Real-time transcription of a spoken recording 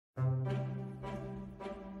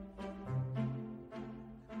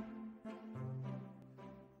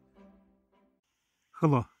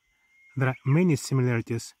Hello. There are many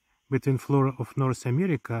similarities between flora of North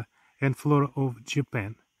America and flora of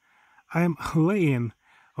Japan. I am laying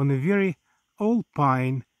on a very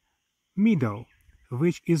alpine meadow,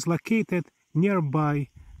 which is located nearby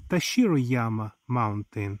Tashirayama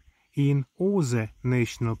Mountain in Ose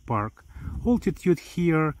National Park. Altitude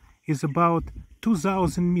here is about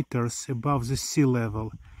 2,000 meters above the sea level,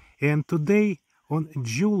 and today, on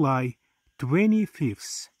July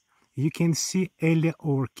 25th, you can see ELO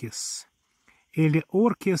orchis. ELO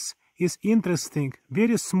orchis is interesting,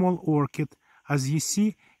 very small orchid. As you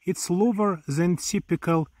see, it's lower than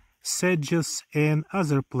typical sedges and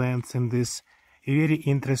other plants in this very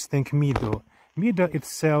interesting meadow. Meadow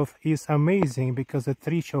itself is amazing because it's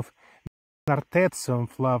rich of nartetsum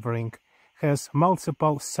flowering, has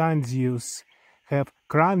multiple sundews, have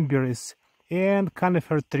cranberries, and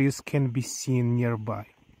conifer trees can be seen nearby.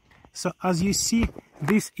 So as you see,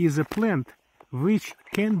 this is a plant which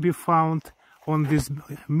can be found on this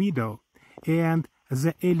meadow, and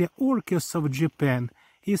the ELO orchis of Japan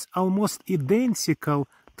is almost identical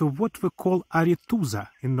to what we call aretusa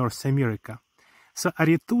in North America. So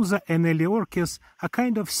aretusa and ELO orchis are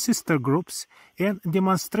kind of sister groups and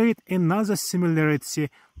demonstrate another similarity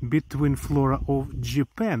between flora of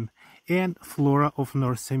Japan and flora of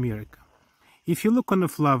North America. If you look on the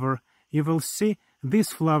flower, you will see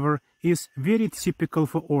this flower is very typical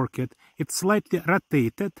for orchid. It's slightly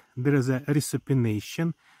rotated. There is a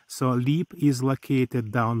resupination, so lip is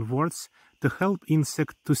located downwards to help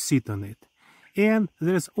insect to sit on it. And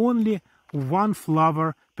there is only one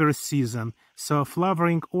flower per season, so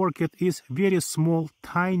flowering orchid is very small,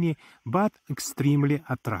 tiny, but extremely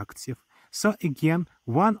attractive. So again,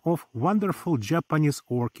 one of wonderful Japanese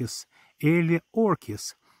orchids, ELO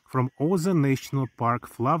orchis, from Ose National Park,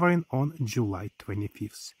 flowering on July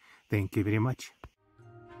 25th. Thank you very much.